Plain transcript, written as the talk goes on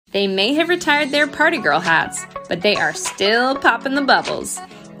They may have retired their party girl hats, but they are still popping the bubbles.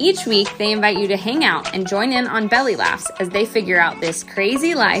 Each week, they invite you to hang out and join in on belly laughs as they figure out this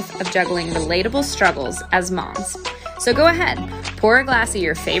crazy life of juggling relatable struggles as moms. So go ahead, pour a glass of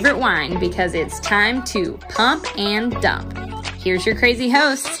your favorite wine because it's time to pump and dump. Here's your crazy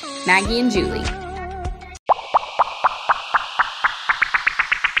hosts, Maggie and Julie.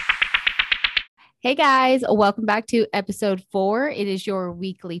 Hey guys, welcome back to episode 4. It is your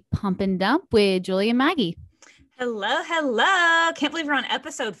weekly pump and dump with Julie and Maggie. Hello. Can't believe we're on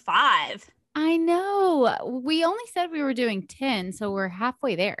episode 5. I know. We only said we were doing 10, so we're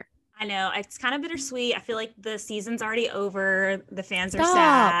halfway there. I know. It's kind of bittersweet. I feel like the season's already over. The fans are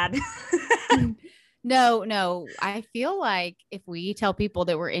sad. No. I feel like if we tell people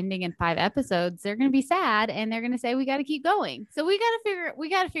that we're ending in 5 episodes, they're going to be sad and they're going to say, we got to keep going. So we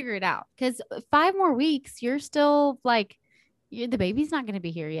got to figure it out because 5 more weeks, you're still like, the baby's not going to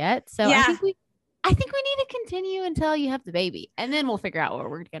be here yet. So yeah. I think we need to continue until you have the baby and then we'll figure out what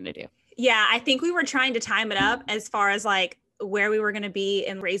we're going to do. Yeah. I think we were trying to time it up as far as like where we were going to be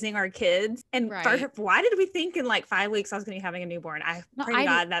in raising our kids. And why did we think in like 5 weeks I was going to be having a newborn? I pray to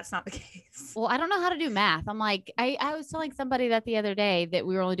God that's not the case. Well, I don't know how to do math. I'm like, I was telling somebody that the other day that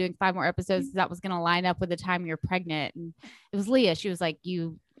we were only doing 5 more episodes. That was going to line up with the time you're pregnant. And it was Leah. She was like,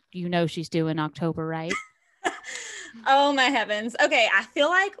 you know, she's due in October, right? Oh my heavens. Okay. I feel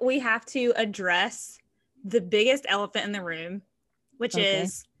like we have to address the biggest elephant in the room, which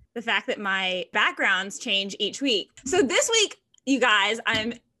is the fact that my backgrounds change each week. So this week, you guys,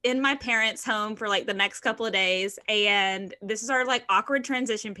 I'm in my parents' home for like the next couple of days. And this is our like awkward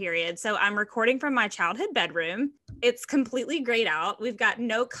transition period. So I'm recording from my childhood bedroom. It's completely grayed out. We've got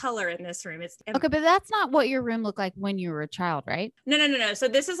no color in this room. Okay, but that's not what your room looked like when you were a child, right? No. So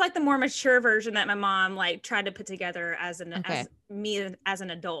this is like the more mature version that my mom like tried to put together as an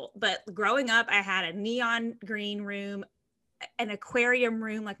adult. But growing up, I had a neon green room, an aquarium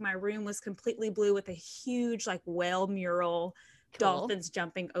room. Like my room was completely blue with a huge like whale mural, dolphins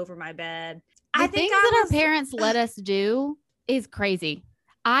jumping over my bed. The things that our parents let us do is crazy.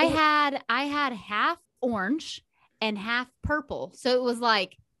 I had half orange and half purple. So it was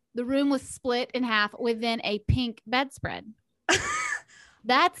like the room was split in half within a pink bedspread.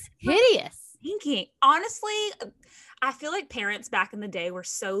 That's hideous. Thinking. Honestly, I feel like parents back in the day were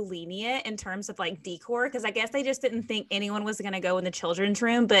so lenient in terms of like decor because I guess they just didn't think anyone was going to go in the children's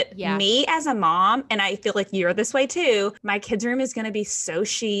room. But me as a mom, and I feel like you're this way too, my kids' room is going to be so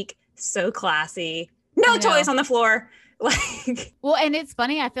chic, so classy. No toys on the floor. Well, and it's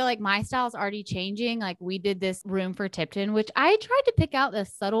funny. I feel like my style is already changing. Like we did this room for Tipton, which I tried to pick out the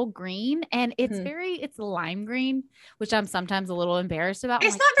subtle green and it's lime green, which I'm sometimes a little embarrassed about.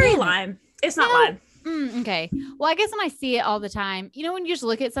 It's not very lime. It's not lime. Okay. Well, I guess when I see it all the time, you know, when you just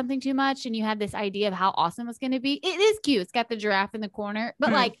look at something too much and you have this idea of how awesome it's going to be, it is cute. It's got the giraffe in the corner,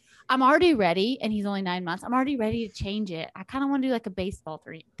 but like I'm already ready and he's only 9 months. I'm already ready to change it. I kind of want to do like a baseball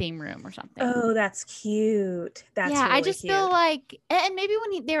theme room or something. Oh, that's cute. That's really I just feel like, and maybe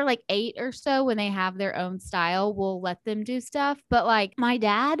when they're like 8 or so, when they have their own style, we'll let them do stuff. But like my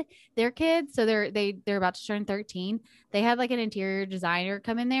dad, their kids, so they're about to turn 13. They had like an interior designer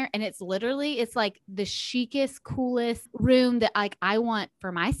come in there and it's like the chicest, coolest room that like I want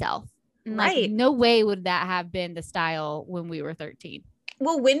for myself. Like, no way would that have been the style when we were 13.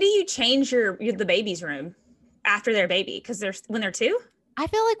 Well, when do you change the baby's room after their baby? Because when they're 2? I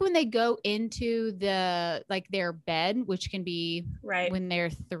feel like when they go into their bed, which can be when they're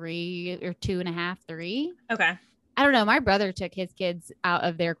 3 or 2.5, 3. Okay. I don't know. My brother took his kids out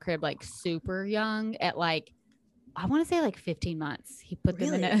of their crib like super young at like, I want to say like 15 months. He put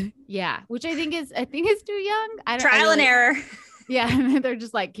them in which I think is too young. Trial and error. Yeah. They're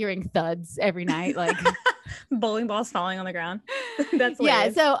just like hearing thuds every night. Like bowling balls falling on the ground. That's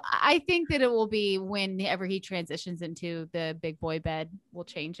hilarious. So I think that it will be whenever he transitions into the big boy bed, we'll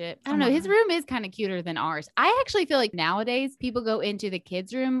change it. I don't know. His room is kind of cuter than ours. I actually feel like nowadays people go into the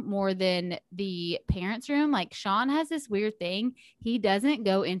kids' room more than the parents' room. Like Sean has this weird thing. He doesn't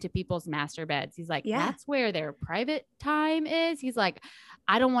go into people's master beds. He's like, that's where their private time is. He's like,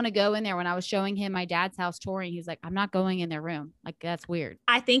 I don't want to go in there. When I was showing him my dad's house touring, he's like, I'm not going in their room. Like, that's weird.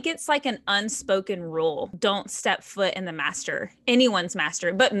 I think it's like an unspoken rule. Don't step foot in anyone's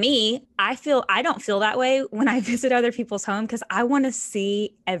master. But me, I don't feel that way when I visit other people's home because I want to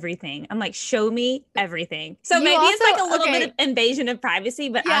see everything. I'm like, show me everything. So maybe it's like a little bit of invasion of privacy,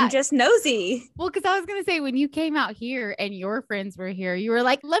 but I'm just nosy. Well, because I was going to say, when you came out here and your friends were here, you were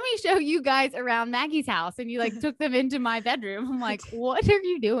like, let me show you guys around Maggie's house. And you like took them into my bedroom. I'm like, what are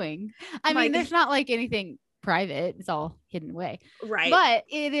you doing? I mean, there's not like anything private. It's all hidden away. Right. But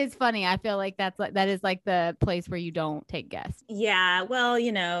it is funny. I feel like that is like the place where you don't take guests. Yeah. Well,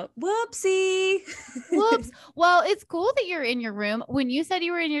 whoopsie. Whoops. Well, it's cool that you're in your room. When you said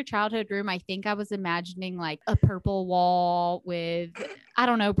you were in your childhood room, I think I was imagining like a purple wall with, I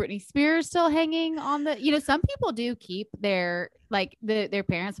don't know, Britney Spears still hanging on the, some people do keep their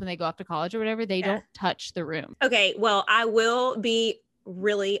parents when they go off to college or whatever, they don't touch the room. Okay. Well, I will be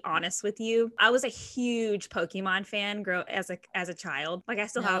really honest with you. I was a huge Pokemon fan as a child. Like I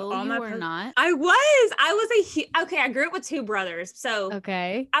still have all my not. I was okay, I grew up with two brothers. So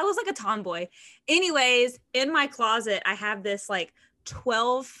okay. I was like a tomboy. Anyways, in my closet, I have this like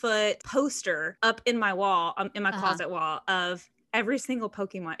 12-foot poster up in my wall, in my closet wall of every single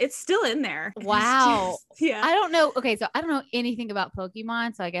Pokemon. It's still in there. Wow. Yeah. I don't know. Okay. So I don't know anything about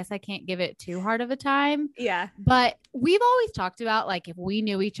Pokemon. So I guess I can't give it too hard of a time. Yeah. But we've always talked about like, if we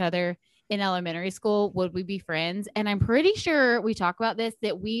knew each other in elementary school, would we be friends? And I'm pretty sure we talk about this,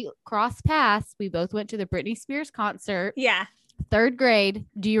 that we crossed paths. We both went to the Britney Spears concert. Yeah. 3rd grade.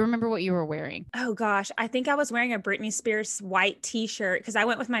 Do you remember what you were wearing? Oh gosh, I think I was wearing a Britney Spears white t-shirt because I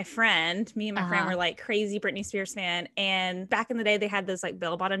went with my friend. Me and my friend were like crazy Britney Spears fan. And back in the day, they had those like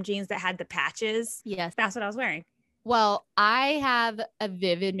bell-bottom jeans that had the patches. Yes. That's what I was wearing. Well, I have a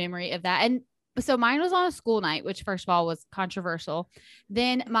vivid memory of that. And so mine was on a school night, which first of all was controversial.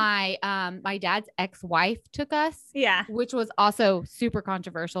 Then my dad's ex-wife took us, which was also super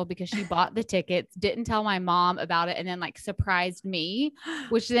controversial because she bought the tickets, didn't tell my mom about it, and then like surprised me,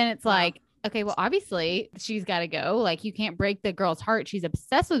 which then it's like, okay, well, obviously she's got to go. Like you can't break the girl's heart. She's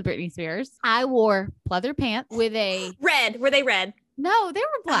obsessed with Britney Spears. I wore pleather pants with a red. Were they red? No, they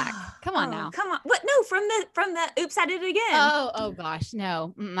were black. Come on now. Come on. What? No, from the oops, I did it again. Oh gosh.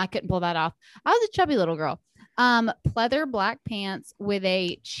 No, I couldn't pull that off. I was a chubby little girl. Pleather black pants with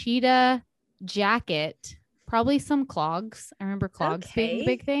a cheetah jacket, probably some clogs. I remember clogs being a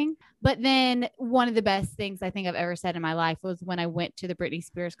big thing. But then one of the best things I think I've ever said in my life was when I went to the Britney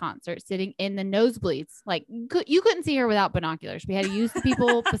Spears concert, sitting in the nosebleeds. Like you couldn't see her without binoculars. We had to use the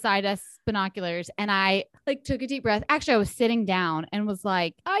people beside us binoculars. And I like took a deep breath. Actually, I was sitting down and was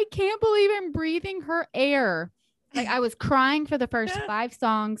like, I can't believe I'm breathing her air. Like I was crying for the first 5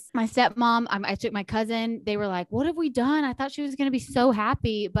 songs. My stepmom, I took my cousin. They were like, what have we done? I thought she was going to be so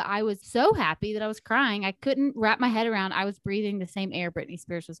happy, but I was so happy that I was crying. I couldn't wrap my head around. I was breathing the same air Britney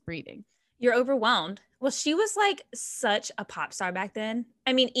Spears was breathing. You're overwhelmed. Well, she was like such a pop star back then.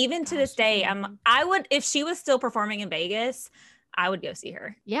 I mean, even to this day, I would, if she was still performing in Vegas, I would go see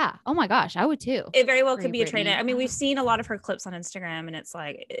her. Yeah. Oh my gosh. I would too. It very well could be a train. I mean, we've seen a lot of her clips on Instagram and it's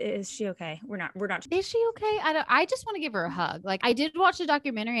like, is she okay? We're not. Is she okay? I just want to give her a hug. Like I did watch the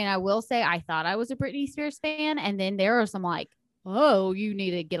documentary and I will say I thought I was a Britney Spears fan. And then there are some like, oh, you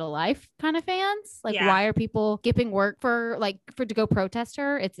need to get a life kind of fans. Like why are people skipping work for to go protest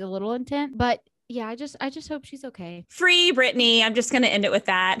her? It's a little intense, but yeah, I just hope she's okay. Free Britney. I'm just going to end it with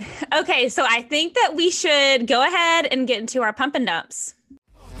that. Okay. So I think that we should go ahead and get into our pump and dumps.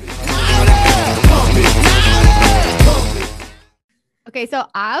 Okay. So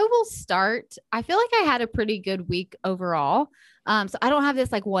I will start. I feel like I had a pretty good week overall. So I don't have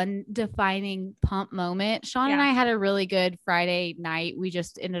this like one defining pump moment. Sean and I had a really good Friday night. We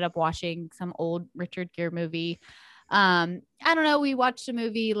just ended up watching some old Richard Gere movie. I don't know. We watched a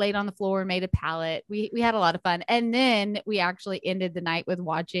movie, laid on the floor, made a palette. We had a lot of fun. And then we actually ended the night with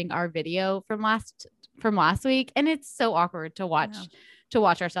watching our video from last week. And it's so awkward to watch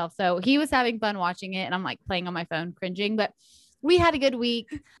ourselves. So he was having fun watching it and I'm like playing on my phone, cringing, but we had a good week.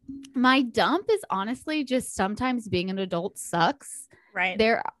 My dump is honestly just sometimes being an adult sucks. Right.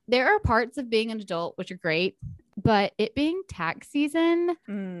 There are parts of being an adult, which are great. But it being tax season,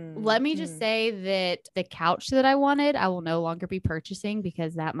 let me just say that the couch that I wanted, I will no longer be purchasing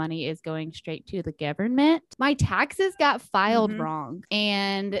because that money is going straight to the government. My taxes got filed wrong.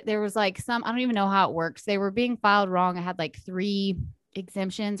 And there was like I don't even know how it works. They were being filed wrong. I had like 3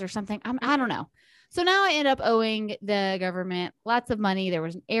 exemptions or something. I don't know. So now I end up owing the government lots of money. There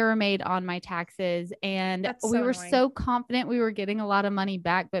was an error made on my taxes and we were so confident we were getting a lot of money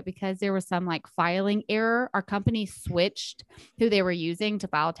back. But because there was some like filing error, our company switched who they were using to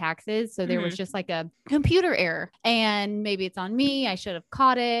file taxes. So there was just like a computer error and maybe it's on me. I should have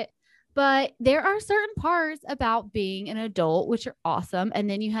caught it. But there are certain parts about being an adult, which are awesome. And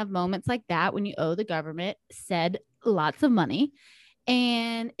then you have moments like that when you owe the government said lots of money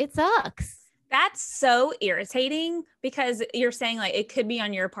and it sucks. That's so irritating because you're saying like it could be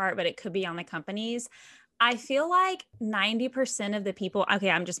on your part, but it could be on the company's. I feel like 90% of the people, okay,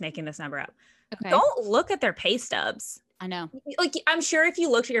 I'm just making this number up. Okay. Don't look at their pay stubs. I know. Like, I'm sure if you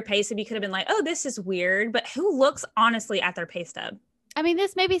looked at your pay stub, you could have been like, oh, this is weird. But who looks honestly at their pay stub? I mean,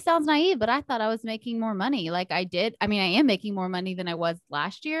 this maybe sounds naive, but I thought I was making more money. Like I did. I mean, I am making more money than I was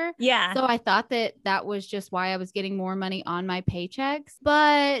last year. Yeah. So I thought that was just why I was getting more money on my paychecks.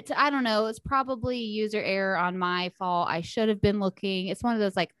 But I don't know. It's probably user error on my fault. I should have been looking. It's one of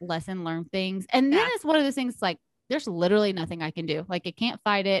those like lesson learned things. And then it's one of those things like, there's literally nothing I can do. Like I can't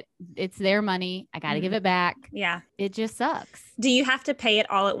fight it. It's their money. I got to give it back. Yeah. It just sucks. Do you have to pay it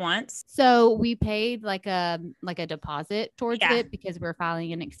all at once? So we paid like a deposit towards it because we're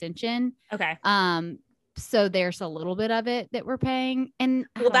filing an extension. Okay. So there's a little bit of it that we're paying. And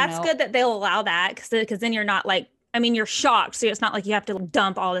well, that's good that they'll allow that because then you're not like, I mean, you're shocked. So it's not like you have to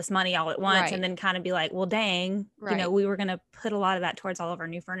dump all this money all at once and then kind of be like, well, dang, you know, we were going to put a lot of that towards all of our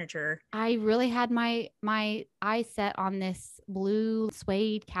new furniture. I really had my eyes set on this blue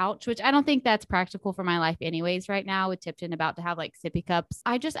suede couch, which I don't think that's practical for my life anyways right now with Tipton about to have like sippy cups.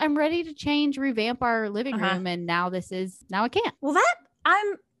 I'm ready to revamp our living room. And now I can't. Well,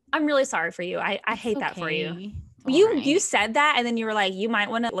 I'm really sorry for you. I hate that for you. You said that and then you were like, you might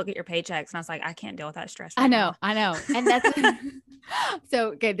want to look at your paychecks. And I was like, I can't deal with that stress. I know. And that's so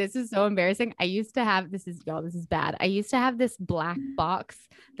okay. This is so embarrassing. I used to have this is bad. I used to have this black box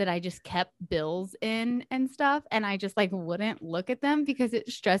that I just kept bills in and stuff. And I just like wouldn't look at them because it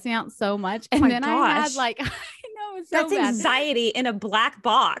stressed me out so much. And then I had like, I know it's so that's bad. Anxiety in a black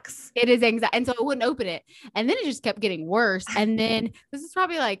box. It is anxiety. And so I wouldn't open it. And then it just kept getting worse. And then this is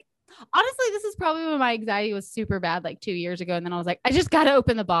probably like, honestly, this is probably when my anxiety was super bad, like 2 years ago. And then I was like, I just got to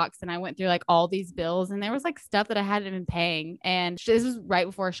open the box. And I went through like all these bills and there was like stuff that I hadn't been paying. And this was right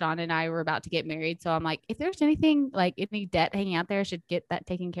before Sean and I were about to get married. So I'm like, if there's anything like any debt hanging out there, I should get that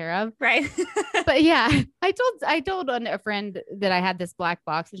taken care of. Right. But yeah, I told a friend that I had this black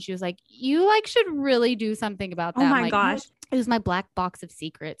box and she was like, you like should really do something about that. Oh my gosh. It was my black box of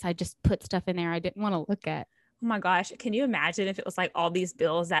secrets. I just put stuff in there I didn't want to look at. Oh my gosh. Can you imagine if it was like all these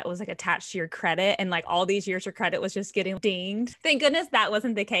bills that was like attached to your credit and like all these years your credit was just getting dinged? Thank goodness that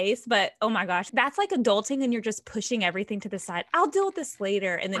wasn't the case. But oh my gosh, that's like adulting and you're just pushing everything to the side. I'll deal with this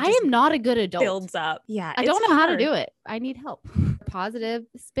later. And then I am not a good adult. Builds up. Yeah. I don't know how to do it. I need help. Positive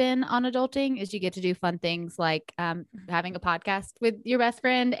spin on adulting is you get to do fun things like having a podcast with your best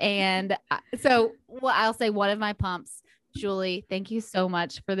friend. And so I'll say one of my pumps, Julie, thank you so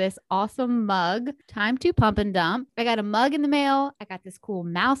much for this awesome mug. Time to pump and dump. I got a mug in the mail. I got this cool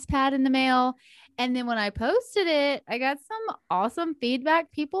mouse pad in the mail. And then when I posted it, I got some awesome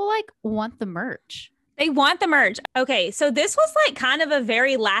feedback. People like want the merch. They want the merch. Okay. So this was like kind of a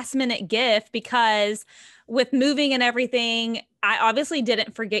very last minute gift because with moving and everything, I obviously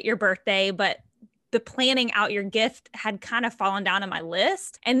didn't forget your birthday, but the planning out your gift had kind of fallen down on my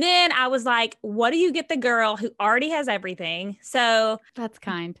list. And then I was like, what do you get the girl who already has everything? So that's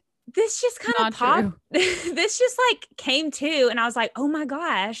kind. This just kind of popped. This just like came to, and I was like, oh my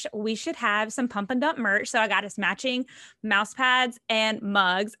gosh, we should have some pump and dump merch. So I got us matching mouse pads and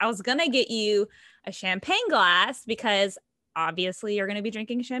mugs. I was going to get you a champagne glass because obviously you're going to be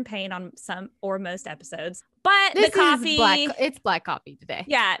drinking champagne on some or most episodes, but the coffee, it's black coffee today.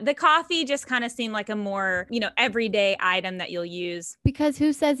 Yeah. The coffee just kind of seemed like a more, everyday item that you'll use. Because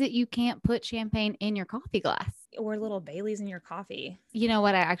who says that you can't put champagne in your coffee glass? Or little Baileys in your coffee. You know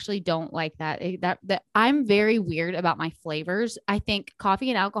what? I actually don't like that. That I'm very weird about my flavors. I think coffee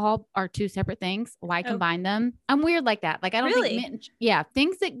and alcohol are two separate things. Why combine them? I'm weird like that. Like I don't think mint,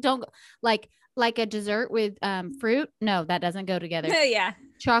 things that don't like a dessert with fruit. No, that doesn't go together. Yeah.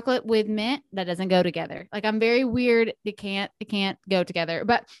 Chocolate with mint, that doesn't go together. Like I'm very weird. It can't go together.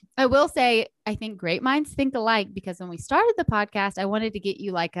 But I will say, I think great minds think alike because when we started the podcast, I wanted to get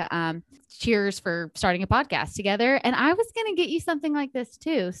you like a cheers for starting a podcast together. And I was going to get you something like this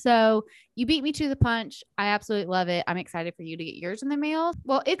too. So you beat me to the punch. I absolutely love it. I'm excited for you to get yours in the mail.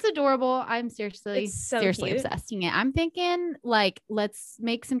 Well, it's adorable. I'm seriously obsessed. I'm thinking like, let's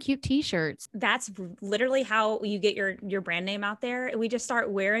make some cute t-shirts. That's literally how you get your brand name out there. We just start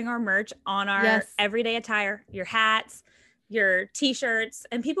wearing our merch on our everyday attire, your hats, your t-shirts,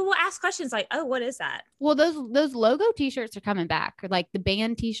 and people will ask questions like, oh, what is that? Well, those logo t-shirts are coming back. Like the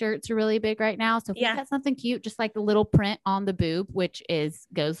band t-shirts are really big right now. So if we got something cute, just like the little print on the boob, which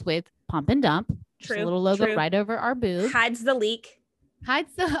goes with pump and dump. Just a little logo right over our boob. Hides the leak.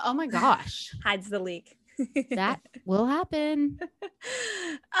 Oh my gosh. Hides the leak. That will happen.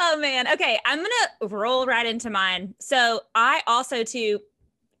 Oh man. Okay. I'm going to roll right into mine. So I also too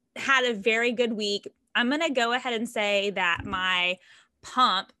had a very good week. I'm going to go ahead and say that my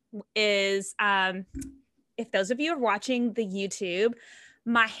pump is, if those of you are watching the YouTube,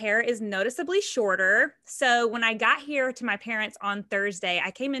 My hair is noticeably shorter. So when I got here to my parents on Thursday,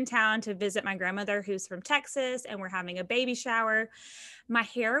 I came in town to visit my grandmother who's from Texas, and we're having a baby shower. My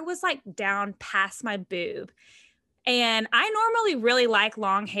hair was like down past my boob. And I normally really like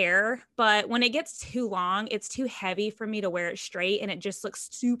long hair, but when it gets too long, it's too heavy for me to wear it straight and it just looks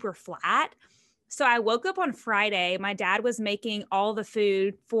super flat. So I woke up on Friday. My dad was making all the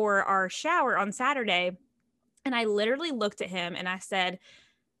food for our shower on Saturday. And I literally looked at him and I said,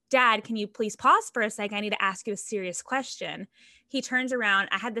 Dad, can you please pause for a sec? I need to ask you a serious question. He turns around.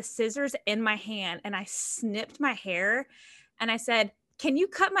 I had the scissors in my hand and I snipped my hair. And I said, can you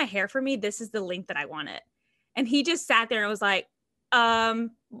cut my hair for me? This is the length that I want it. And he just sat there and was like,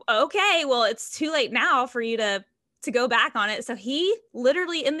 okay, well, it's too late now for you to go back on it. So he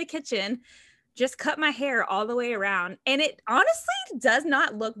literally in the kitchen just cut my hair all the way around. And it honestly does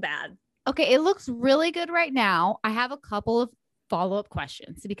not look bad. Okay, it looks really good right now. I have a couple of follow-up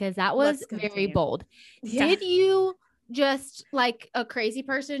questions because that was very bold. Yeah. Did you just like a crazy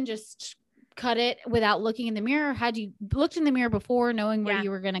person just cut it without looking in the mirror? Had you looked in the mirror before knowing where you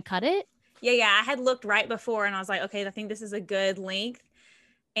were going to cut it? Yeah. I had looked right before and I was like, okay, I think this is a good length.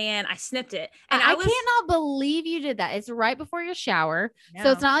 And I snipped it. And I cannot believe you did that. It's right before your shower. No.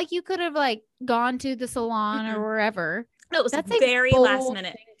 So it's not like you could have like gone to the salon or wherever. No, it was very last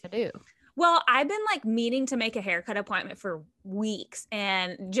minute thing to do. Well, I've been like meaning to make a haircut appointment for weeks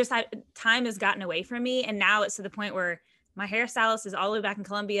and just time has gotten away from me. And now it's to the point where my hairstylist is all the way back in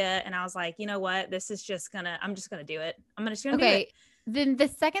Columbia. And I was like, you know what? This is I'm just going to do it. I'm just going to do it. Then the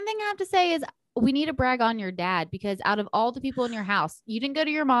second thing I have to say is we need to brag on your dad because out of all the people in your house, you didn't go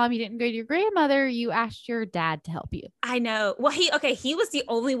to your mom, you didn't go to your grandmother, you asked your dad to help you. I know. Well, he was the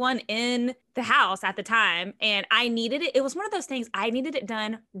only one in the house at the time and I needed it. It was one of those things I needed it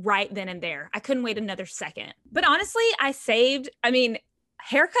done right then and there. I couldn't wait another second. But honestly,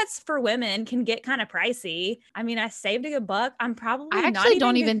 haircuts for women can get kind of pricey. I mean, I saved a good buck. I actually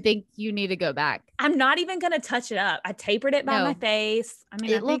don't even think you need to go back. I'm not even going to touch it up. I tapered it by my face. I mean,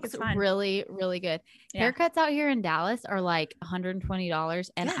 it looks really, really good. Yeah. Haircuts out here in Dallas are like $120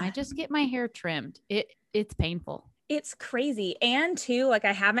 and I just get my hair trimmed. It's painful. It's crazy. And too, like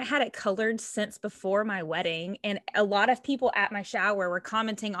I haven't had it colored since before my wedding. And a lot of people at my shower were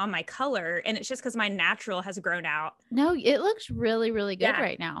commenting on my color. And it's just because my natural has grown out. No, it looks really, really good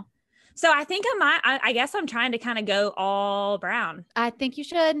right now. So I think I guess I'm trying to kind of go all brown. I think you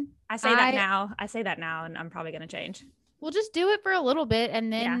should. I say that now and I'm probably going to change. We'll just do it for a little bit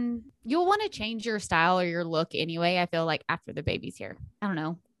and then you'll want to change your style or your look anyway. I feel like after the baby's here. I don't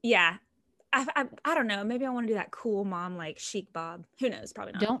know. Yeah. I don't know. Maybe I want to do that cool mom, like chic bob. Who knows?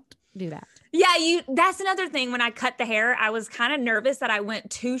 Probably not. Don't do that. Yeah, that's another thing. When I cut the hair, I was kind of nervous that I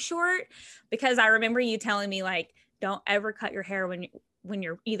went too short because I remember you telling me like, don't ever cut your hair when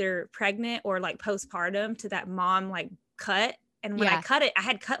you're either pregnant or like postpartum to that mom like cut. And when I cut it, I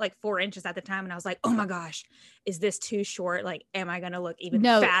had cut like 4 inches at the time. And I was like, oh my gosh, is this too short? Like, am I going to look even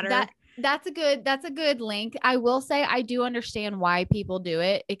fatter? That's a good link. I will say I do understand why people do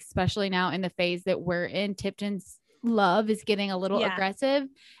it, especially now in the phase that we're in. Tipton's love is getting a little aggressive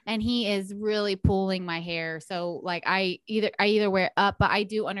and he is really pulling my hair. So like I either wear it up, but I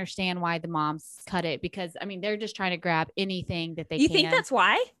do understand why the moms cut it because I mean, they're just trying to grab anything that they can. You think that's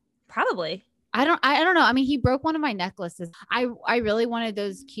why? Probably. I don't know. I mean, he broke one of my necklaces. I really wanted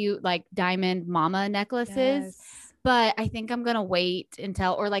those cute, like diamond mama necklaces, but I think I'm going to wait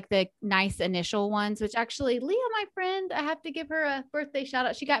until, or like the nice initial ones, which actually Leah, my friend, I have to give her a birthday shout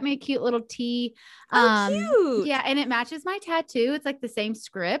out. She got me a cute little tee. Cute. Yeah. And it matches my tattoo. It's like the same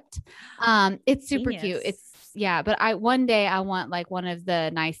script. It's super cute. But one day I want like one of the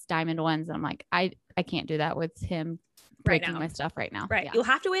nice diamond ones. And I'm like, I can't do that with him breaking my stuff right now. Right. Yeah. You'll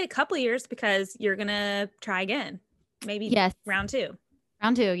have to wait a couple of years because you're going to try again. Maybe round two.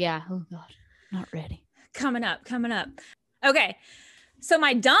 Yeah. Oh God. Not ready. Coming up. Okay. So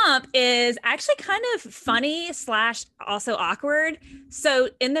my dump is actually kind of funny / also awkward. So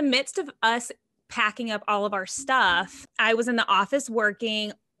in the midst of us packing up all of our stuff, I was in the office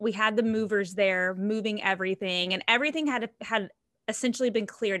working. We had the movers there moving everything and everything had essentially been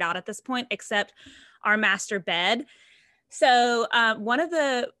cleared out at this point, except our master bed. So one of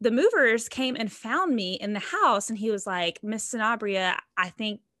the movers came and found me in the house and he was like, Miss Sanabria, I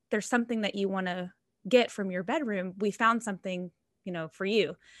think there's something that you want to get from your bedroom. We found something, for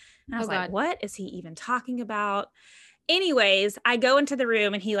you. And I was like, what is he even talking about? Anyways, I go into the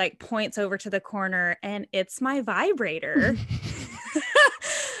room and he like points over to the corner and it's my vibrator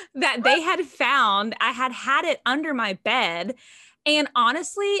that they had found. I had it under my bed. And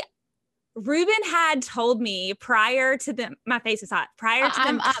honestly, Ruben had told me prior to them, my face is hot, prior to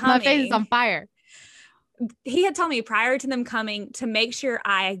them coming. My face is on fire. He had told me prior to them coming to make sure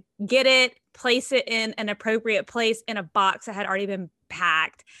I get it, place it in an appropriate place in a box that had already been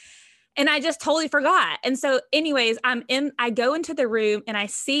packed. And I just totally forgot. And so anyways, I go into the room and I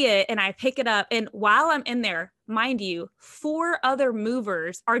see it and I pick it up. And while I'm in there, mind you, 4 other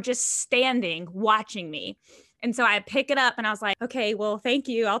movers are just standing watching me. And so I pick it up and I was like, okay, well, thank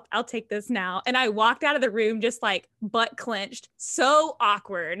you. I'll take this now. And I walked out of the room just like butt clenched. So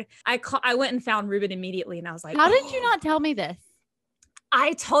awkward. I went and found Ruben immediately and I was like, how did you not tell me this?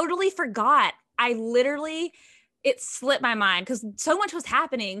 I totally forgot. It slipped my mind because so much was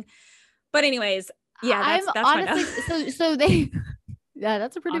happening. But anyways, yeah, that's honestly, so they, yeah,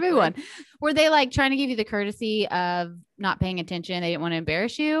 that's a pretty big one. Were they like trying to give you the courtesy of not paying attention? They didn't want to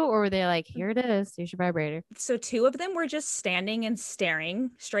embarrass you, or were they like, here it is, here's your vibrator? So 2 of them were just standing and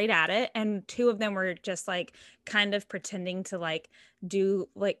staring straight at it. And 2 of them were just like kind of pretending to like do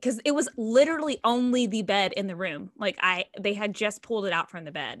like, cause it was literally only the bed in the room. Like they had just pulled it out from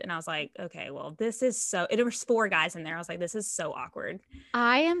the bed. And I was like, okay, well, there was 4 guys in there. I was like, this is so awkward.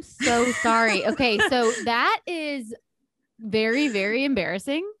 I am so sorry. Okay. So that is very, very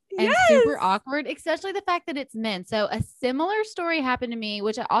embarrassing and super awkward, especially the fact that it's men. So a similar story happened to me,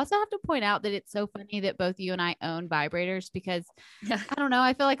 which I also have to point out that it's so funny that both you and I own vibrators because I don't know.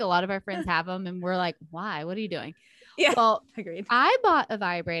 I feel like a lot of our friends have them and we're like, why? What are you doing? Yeah. Well, agreed. I bought a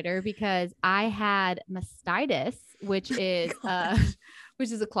vibrator because I had mastitis, which is a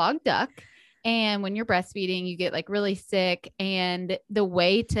clogged duct. And when you're breastfeeding, you get like really sick. And the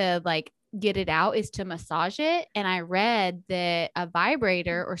way to like get it out is to massage it. And I read that a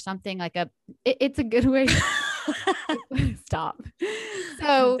vibrator or something like it's a good way. Stop.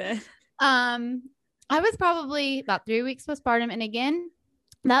 So, I was probably about 3 weeks postpartum. And again,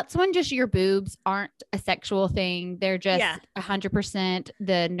 that's when just your boobs aren't a sexual thing. They're just 100%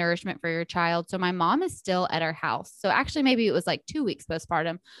 the nourishment for your child. So my mom is still at our house. So actually maybe it was like 2 weeks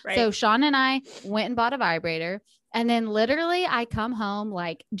postpartum. Right. So Sean and I went and bought a vibrator. And then literally I come home,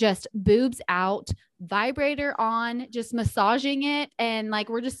 like just boobs out, vibrator on, just massaging it. And like,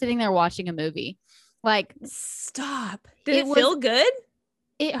 we're just sitting there watching a movie. Like, stop. Did it feel good?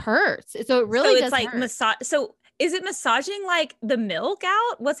 It hurts. So it really does like hurt. massage. So is it massaging like the milk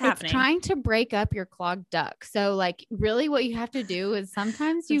out? What's happening? It's trying to break up your clogged duct. So like really what you have to do is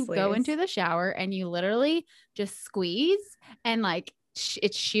sometimes you go into the shower and you literally just squeeze and like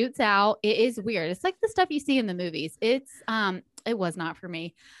it shoots out. It is weird. It's like the stuff you see in the movies. It was not for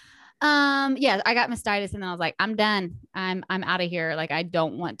me. Yeah, I got mastitis and then I was like, I'm done. I'm out of here. Like, I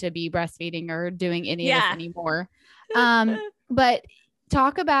don't want to be breastfeeding or doing any of this anymore. But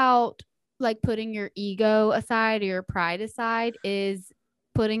talk about like putting your ego aside or your pride aside is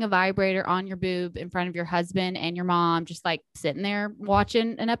putting a vibrator on your boob in front of your husband and your mom, just like sitting there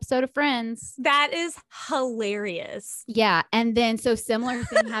watching an episode of Friends. That is hilarious. Yeah. And then, so similar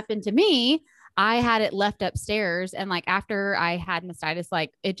thing happened to me. I had it left upstairs. And like, after I had mastitis,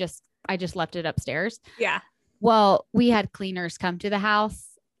 like I just left it upstairs. Yeah. Well, we had cleaners come to the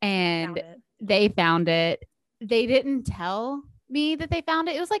house and they found it. They didn't tell me that they found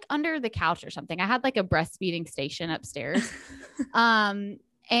it. It was like under the couch or something. I had like a breastfeeding station upstairs.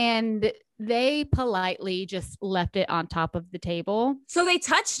 And they politely just left it on top of the table. So they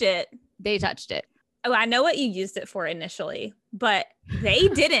touched it. Oh, I know what you used it for initially, but they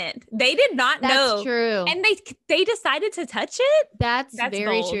didn't. They did not know. That's true. And they decided to touch it. That's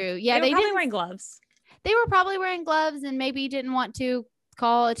very bold. true. Yeah, they were probably wearing gloves. They were probably wearing gloves and maybe didn't want to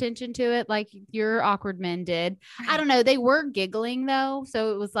call attention to it like your awkward men did. I don't know. They were giggling though.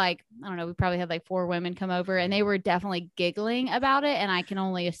 So it was like, I don't know, we probably had like 4 women come over and they were definitely giggling about it. And I can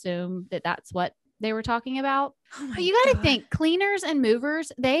only assume that that's what they were talking about. But you got to think cleaners and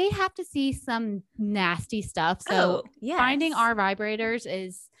movers, they have to see some nasty stuff. So finding our vibrators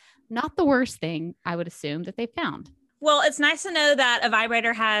is not the worst thing I would assume that they found. Well, it's nice to know that a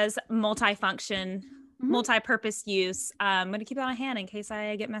vibrator has multifunction, multi-purpose use. I'm going to keep it on hand in case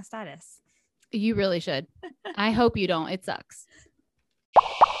I get mastitis. You really should. I hope you don't. It sucks.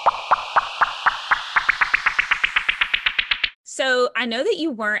 So I know that you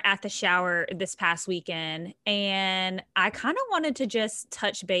weren't at the shower this past weekend, and I kind of wanted to just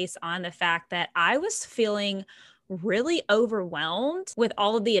touch base on the fact that I was feeling really overwhelmed with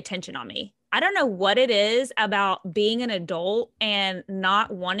all of the attention on me. I don't know what it is about being an adult and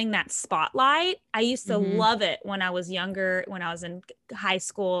not wanting that spotlight. I used to love it when I was younger, when I was in high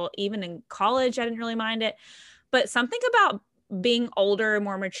school, even in college, I didn't really mind it. But something about being older,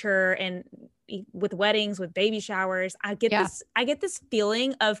 more mature, and with weddings, with baby showers, I get this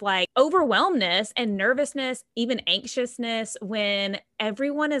feeling of like overwhelmness and nervousness, even anxiousness when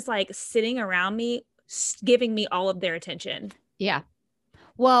everyone is like sitting around me, giving me all of their attention. Yeah.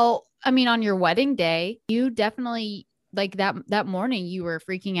 Well, I mean, on your wedding day, you definitely like that morning you were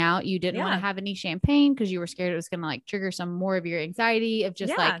freaking out. You didn't want to have any champagne because you were scared it was going to like trigger some more of your anxiety of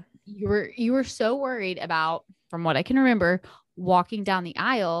just like, you were so worried about, from what I can remember, walking down the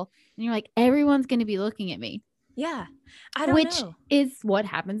aisle and you're like, everyone's going to be looking at me. Yeah. I don't know. Which is what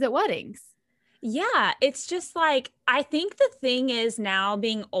happens at weddings. Yeah. It's just like, I think the thing is now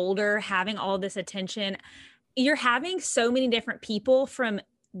being older, having all this attention, you're having so many different people from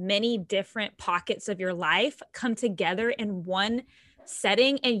many different pockets of your life come together in one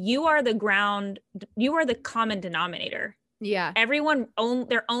setting, and you are the common denominator. Yeah.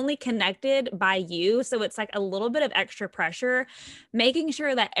 They're only connected by you. So it's like a little bit of extra pressure, making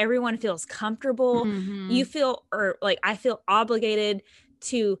sure that everyone feels comfortable. You feel, or like I feel obligated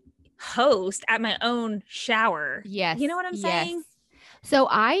to host at my own shower. Yes. You know what I'm saying? So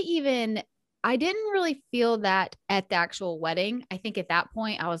I didn't really feel that at the actual wedding. I think at that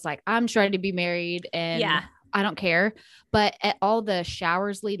point I was like, I'm trying to be married and I don't care. But at all the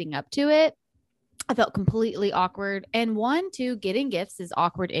showers leading up to it, I felt completely awkward. And getting gifts is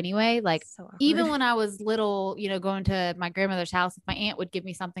awkward anyway. Like even when I was little, going to my grandmother's house, if my aunt would give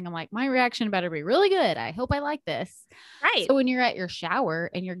me something, I'm like, my reaction better be really good. I hope I like this. Right. So when you're at your shower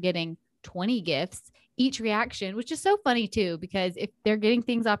and you're getting 20 gifts, each reaction, which is so funny too, because if they're getting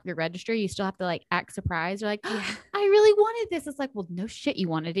things off your register, you still have to like act surprised. You're like, I really wanted this. It's like, well, no shit, you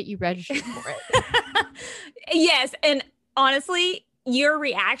wanted it. You registered for it. Yes. And honestly, your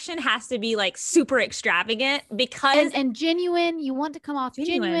reaction has to be like super extravagant because and genuine. You want to come off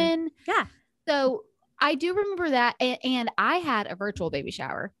genuine. Yeah. So I do remember that. And I had a virtual baby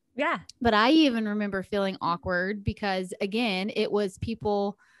shower. Yeah. But I even remember feeling awkward because again, it was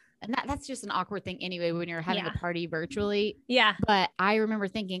people. And that's just an awkward thing anyway, when you're having a party virtually. Yeah. But I remember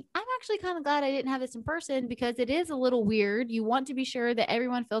thinking, I'm actually kind of glad I didn't have this in person because it is a little weird. You want to be sure that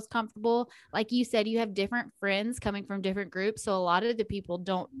everyone feels comfortable. Like you said, you have different friends coming from different groups. So a lot of the people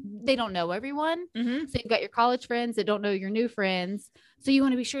don't know everyone. Mm-hmm. So you've got your college friends that don't know your new friends. So you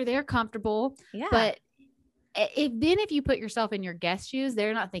want to be sure they're comfortable. Yeah. But if you put yourself in your guest shoes,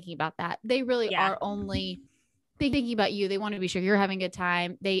 they're not thinking about that. They really are only thinking about you. They want to be sure you're having a good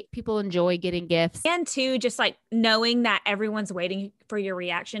time. People enjoy getting gifts. And too, just like knowing that everyone's waiting for your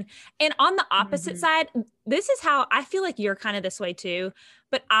reaction. And on the opposite side, this is how I feel like you're kind of this way too,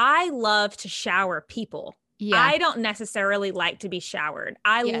 but I love to shower people. Yeah. I don't necessarily like to be showered.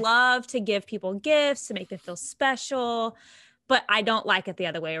 I love to give people gifts to make them feel special, but I don't like it the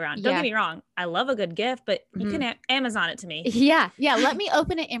other way around. Don't get me wrong. I love a good gift, but you can Amazon it to me. Yeah. Yeah. Let me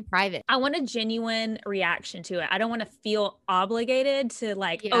open it in private. I want a genuine reaction to it. I don't want to feel obligated to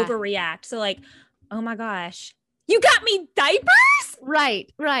like overreact. So like, oh my gosh, you got me diapers?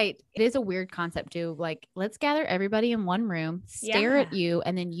 Right. Right. It is a weird concept too. Like, let's gather everybody in one room, stare at you,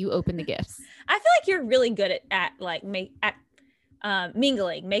 and then you open the gifts. I feel like you're really good at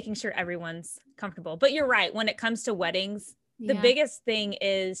mingling, making sure everyone's comfortable. But you're right. When it comes to weddings, the biggest thing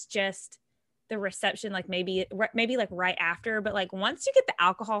is just the reception, like maybe like right after, but like once you get the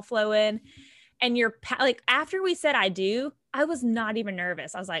alcohol flowing and you're like, after we said I do, I was not even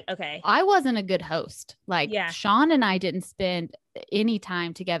nervous. I was like, okay. I wasn't a good host. Like Sean and I didn't spend any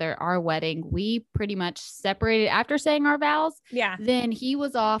time together. Our wedding, we pretty much separated after saying our vows. Yeah. Then he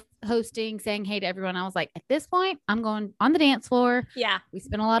was off hosting, saying hey to everyone. I was like, at this point, I'm going on the dance floor. Yeah. We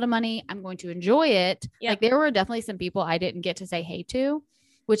spent a lot of money. I'm going to enjoy it. Yep. Like there were definitely some people I didn't get to say hey to,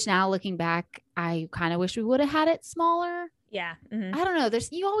 which now looking back, I kind of wish we would have had it smaller. Yeah. Mm-hmm. I don't know.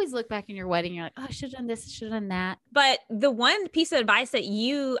 You always look back in your wedding. You're like, oh, I should have done this. I should have done that. But the one piece of advice that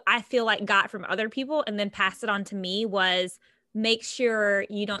I feel like got from other people and then passed it on to me was make sure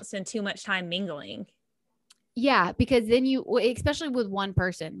you don't spend too much time mingling. Yeah. Because then especially with one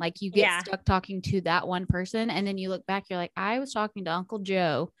person, like you get stuck talking to that one person. And then you look back, you're like, I was talking to Uncle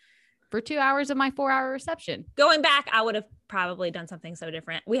Joe for 2 hours of my 4-hour reception. Going back, I would have probably done something so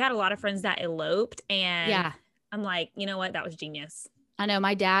different. We had a lot of friends that eloped and I'm like, you know what? That was genius. I know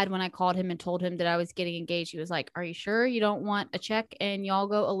my dad, when I called him and told him that I was getting engaged, he was like, are you sure you don't want a check and y'all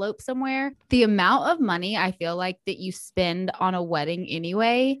go elope somewhere? The amount of money I feel like that you spend on a wedding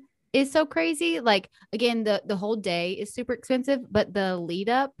anyway is so crazy. Like, again, the whole day is super expensive, but the lead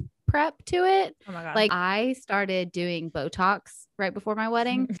up prep to it. Oh my God. Like I started doing Botox right before my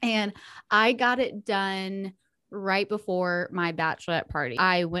wedding and I got it done right before my bachelorette party.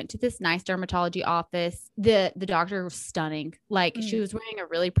 I went to this nice dermatology office. The doctor was stunning. Like she was wearing a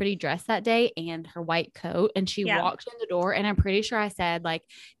really pretty dress that day and her white coat. And she walked in the door, and I'm pretty sure I said, like,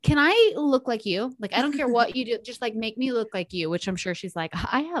 can I look like you? Like, I don't care what you do. Just like make me look like you, which I'm sure she's like,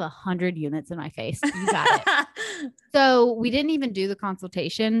 I have 100 units in my face. You got it. So we didn't even do the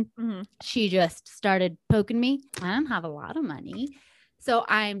consultation. She just started poking me. I don't have a lot of money. So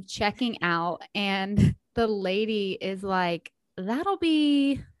I'm checking out, and the lady is like, that'll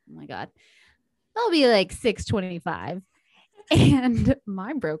be, oh my God, that'll be like $625. And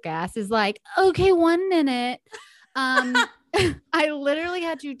my broke ass is like, okay, 1 minute. I literally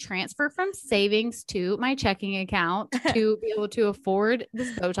had to transfer from savings to my checking account to be able to afford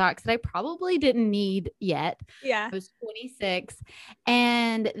this Botox that I probably didn't need yet. Yeah. I was 26.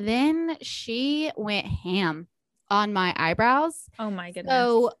 And then she went ham on my eyebrows. Oh my goodness.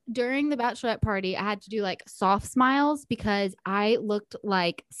 So during the bachelorette party, I had to do like soft smiles because I looked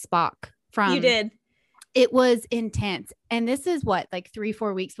like Spock from. You did. It was intense. And this is what, like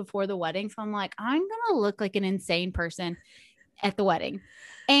 3-4 weeks before the wedding. So I'm like, I'm going to look like an insane person at the wedding.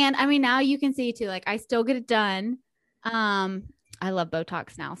 And I mean, now you can see too, like I still get it done. I love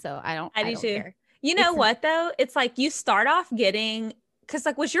Botox now. So I don't too. care. You know what though? It's like you start off getting, cause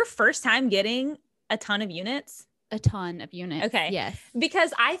like, was your first time getting a ton of units? A ton of units. Okay. Yes.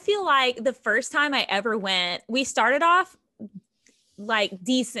 Because I feel like the first time I ever went, we started off like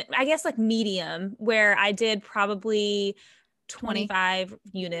decent, I guess like medium, where I did probably 25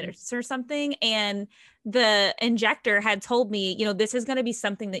 units or something. And the injector had told me, you know, this is going to be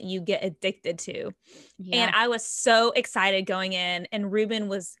something that you get addicted to. Yeah. And I was so excited going in, and Ruben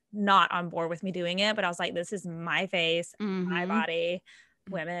was not on board with me doing it, but I was like, this is my face, my body.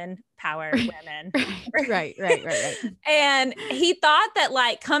 Women, power, women. Right. And he thought that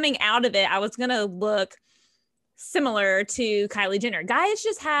like coming out of it, I was going to look similar to Kylie Jenner. Guys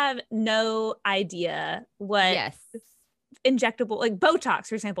just have no idea what injectable, like Botox,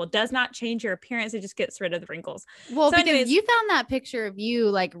 for example, does not change your appearance. It just gets rid of the wrinkles. Well, so because anyways, you found that picture of you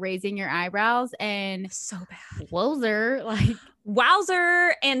like raising your eyebrows and so bad.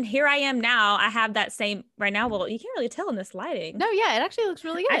 Wowzer. And here I am now. I have that same right now. Well, you can't really tell in this lighting. No, yeah, it actually looks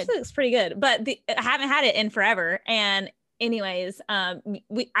really good. Actually looks pretty good, but I haven't had it in forever. And anyways,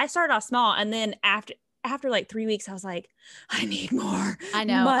 I started off small, and then after like 3 weeks, I was like, I need more. I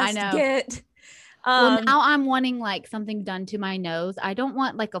know. Get. Well, now I'm wanting like something done to my nose. I don't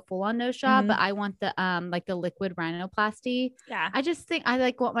want like a full on nose job, but I want the like the liquid rhinoplasty. Yeah. I just think I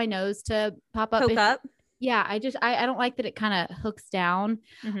like want my nose to pop up. Poke up. Yeah. I don't like that it kind of hooks down.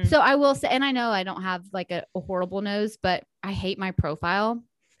 So I will say, and I know I don't have like a horrible nose, but I hate my profile.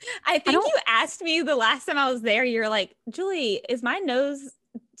 I think you asked me the last time I was there, you're like, Julie,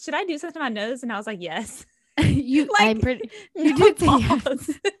 should I do something to my nose? And I was like, yes. You did say yes.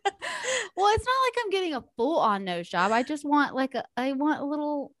 Well, it's not like I'm getting a full on nose job. I just want like a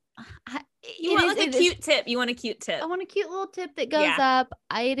little. You want like a cute tip. You want a cute tip. I want a cute little tip that goes up.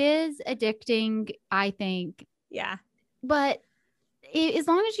 It is addicting, I think. Yeah. But as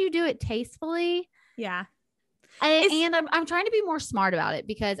long as you do it tastefully. Yeah. And I'm trying to be more smart about it,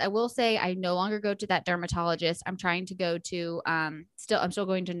 because I will say I no longer go to that dermatologist. I'm trying to go to I'm still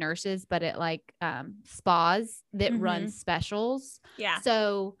going to nurses, but at like spas that run specials. Yeah.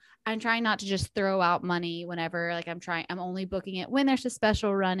 So I'm trying not to just throw out money whenever, like I'm only booking it when there's a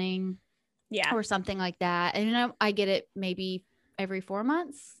special running. Yeah. Or something like that. And I get it maybe every 4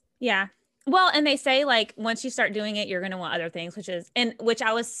 months. Yeah. Well, and they say like once you start doing it, you're going to want other things, which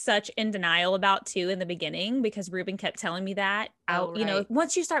I was such in denial about too in the beginning, because Ruben kept telling me that, you know,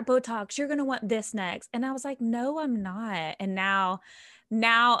 once you start Botox, you're going to want this next. And I was like, no, I'm not. And now,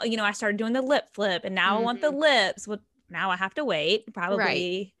 you know, I started doing the lip flip, and now I want the lips. Well, now I have to wait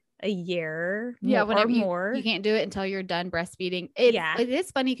probably a year. Yeah. Whenever you can't do it until you're done breastfeeding. It is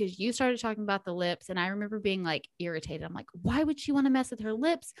funny because you started talking about the lips, and I remember being like irritated. I'm like, why would she want to mess with her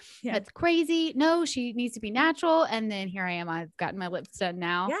lips? Yeah. That's crazy. No, she needs to be natural. And then here I am. I've gotten my lips done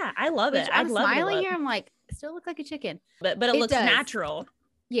now. Yeah. I love it. I'm smiling here. I'm like, I still look like a chicken, but it looks natural.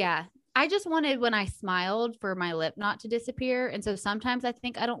 Yeah. I just wanted, when I smiled, for my lip not to disappear. And so sometimes I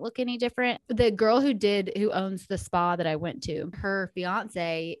think I don't look any different. The girl who owns the spa that I went to, her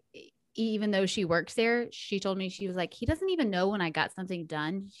fiance, even though she works there, she told me, she was like, he doesn't even know when I got something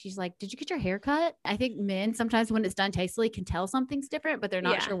done. She's like, did you get your hair cut? I think men sometimes when it's done tastefully can tell something's different, but they're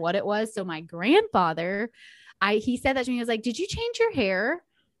not sure what it was. So my grandfather, he said that to me. He was like, did you change your hair?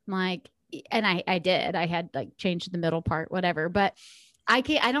 I'm like, and I did. I had like changed the middle part, whatever. But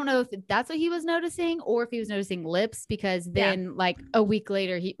I don't know if that's what he was noticing or if he was noticing lips, because then like a week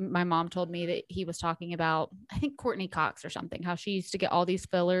later, my mom told me that he was talking about, I think Courtney Cox or something, how she used to get all these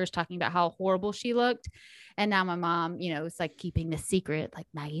fillers, talking about how horrible she looked. And now my mom, it's like keeping the secret, like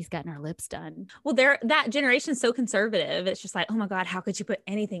Maggie's gotten her lips done. Well, that generation's so conservative. It's just like, oh my God, how could you put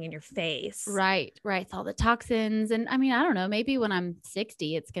anything in your face? Right. It's all the toxins. And I mean, I don't know, maybe when I'm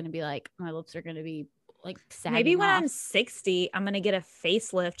 60, it's going to be like, my lips are going to be like sagging Maybe when off. I'm 60, I'm going to get a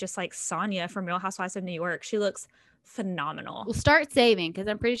facelift just like Sonia from Real Housewives of New York. She looks phenomenal. We'll start saving, because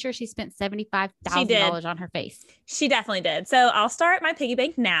I'm pretty sure she spent $75,000 on her face. She definitely did. So I'll start my piggy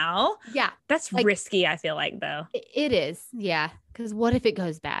bank now. Yeah. That's like, risky, I feel like, though. It is. Yeah. Because what if it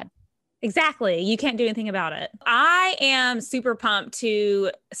goes bad? Exactly. You can't do anything about it. I am super pumped to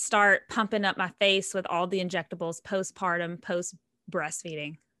start pumping up my face with all the injectables postpartum, post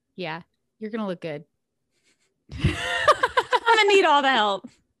breastfeeding. Yeah. You're going to look good. I'm going to need all the help.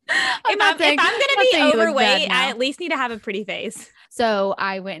 If I'm going to be overweight, I at least need to have a pretty face. So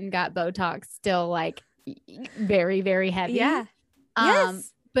I went and got Botox, still like very, very heavy. Yeah.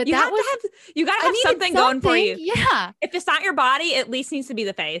 Yes. But you that you got to have something going for you. Yeah. If it's not your body, it at least needs to be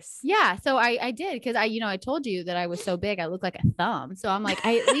the face. Yeah. So I did, because I told you that I was so big, I look like a thumb. So I'm like,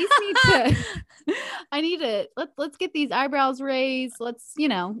 I at least need to, let's get these eyebrows raised. Let's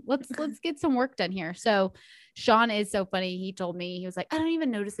get some work done here. So Sean is so funny. He told me, he was like, I don't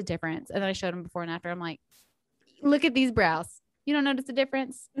even notice a difference. And then I showed him before and after. I'm like, look at these brows. You don't notice a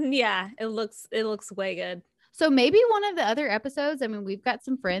difference? Yeah. It looks way good. So maybe one of the other episodes, I mean, we've got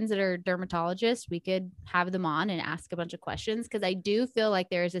some friends that are dermatologists. We could have them on and ask a bunch of questions, because I do feel like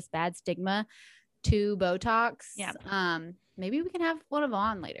there is this bad stigma to Botox. Yeah. Maybe we can have one of them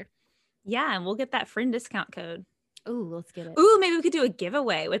on later. Yeah. And we'll get that friend discount code. Ooh, let's get it. Ooh, maybe we could do a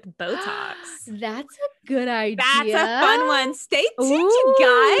giveaway with Botox. That's a good idea. That's a fun one. Stay tuned, you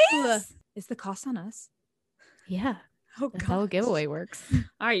guys. Is the cost on us? Yeah. Oh, that's how a giveaway works.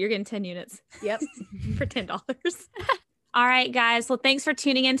 All right, you're getting 10 units. Yep. For $10. All right, guys. Well, thanks for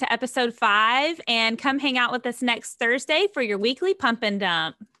tuning in to episode 5, and come hang out with us next Thursday for your weekly pump and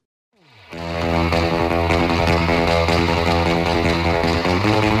dump.